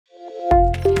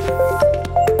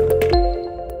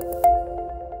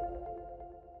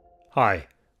Hi,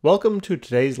 welcome to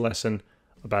today's lesson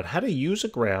about how to use a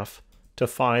graph to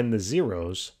find the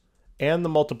zeros and the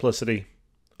multiplicity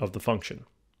of the function.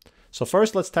 So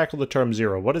first let's tackle the term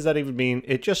zero. What does that even mean?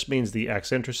 It just means the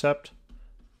x-intercept,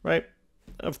 right?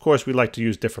 Of course we like to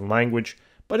use different language,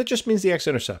 but it just means the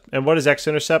x-intercept. And what is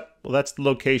x-intercept? Well, that's the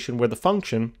location where the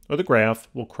function or the graph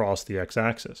will cross the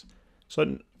x-axis.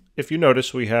 So if you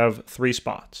notice, we have three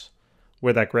spots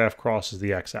where that graph crosses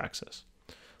the x-axis.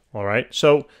 All right,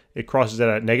 so it crosses it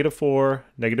at -4,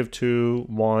 -2,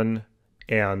 1,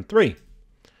 and 3.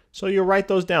 So you write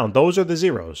those down. Those are the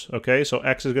zeros, okay? So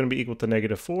x is going to be equal to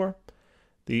 -4.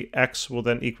 The x will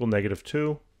then equal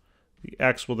 -2. The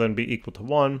x will then be equal to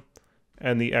 1.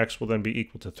 And the x will then be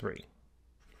equal to 3.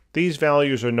 These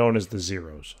values are known as the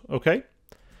zeros, okay?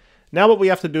 Now what we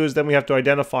have to do is then we have to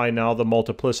identify now the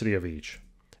multiplicity of each.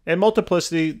 And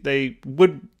multiplicity, they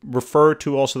would refer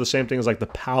to also the same thing as like the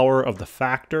power of the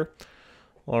factor.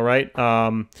 All right.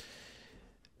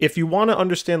 If you want to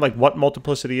understand like what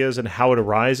multiplicity is and how it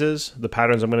arises, the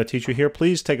patterns I'm going to teach you here,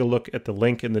 please take a look at the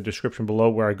link in the description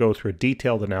below where I go through a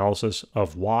detailed analysis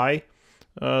of why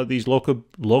these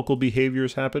local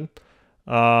behaviors happen.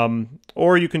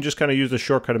 Or you can just kind of use the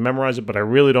shortcut and memorize it, but I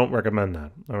really don't recommend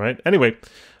that. All right. Anyway,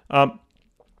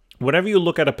 whenever you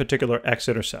look at a particular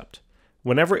x-intercept,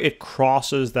 whenever it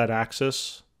crosses that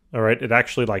axis, all right, it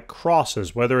actually like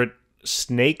crosses, whether it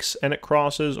snakes and it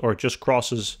crosses or it just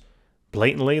crosses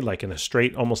blatantly, like in a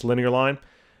straight, almost linear line,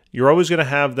 you're always going to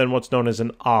have then what's known as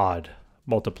an odd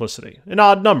multiplicity, an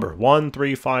odd number, 1,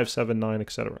 3, 5, 7, 9,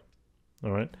 etc.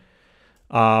 All right.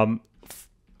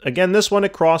 Again, this one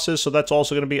it crosses, so that's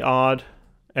also going to be odd,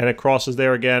 and it crosses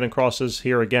there again and crosses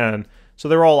here again, so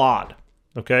they're all odd.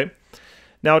 Okay.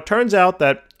 Now it turns out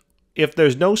that if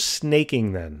there's no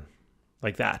snaking then,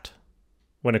 like that,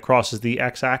 when it crosses the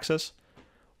x-axis,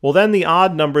 well then the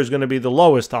odd number is going to be the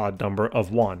lowest odd number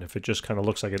of 1, if it just kind of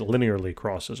looks like it linearly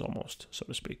crosses almost, so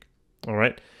to speak. All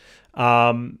right.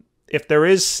 If there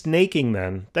is snaking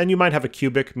then you might have a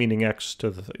cubic, meaning x to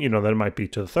the, then it might be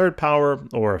to the third power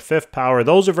or a fifth power.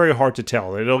 Those are very hard to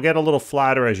tell. It'll get a little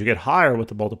flatter as you get higher with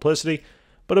the multiplicity,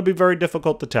 but it'll be very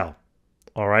difficult to tell.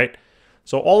 All right.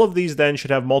 So all of these then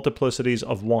should have multiplicities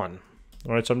of 1.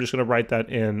 All right, so I'm just going to write that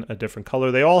in a different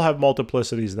color. They all have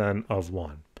multiplicities then of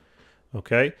 1.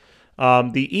 Okay.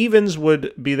 The evens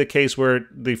would be the case where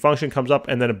the function comes up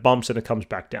and then it bumps and it comes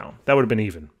back down. That would have been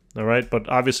even. All right, but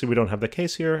obviously we don't have the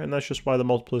case here, and that's just why the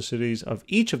multiplicities of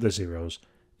each of the zeros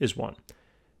is 1.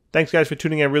 Thanks, guys, for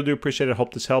tuning in. I really do appreciate it. I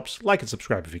hope this helps. Like and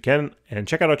subscribe if you can. And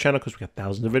check out our channel because we got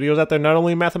thousands of videos out there, not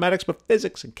only in mathematics, but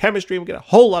physics and chemistry. We got a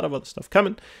whole lot of other stuff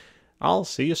coming. I'll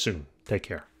see you soon. Take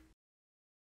care.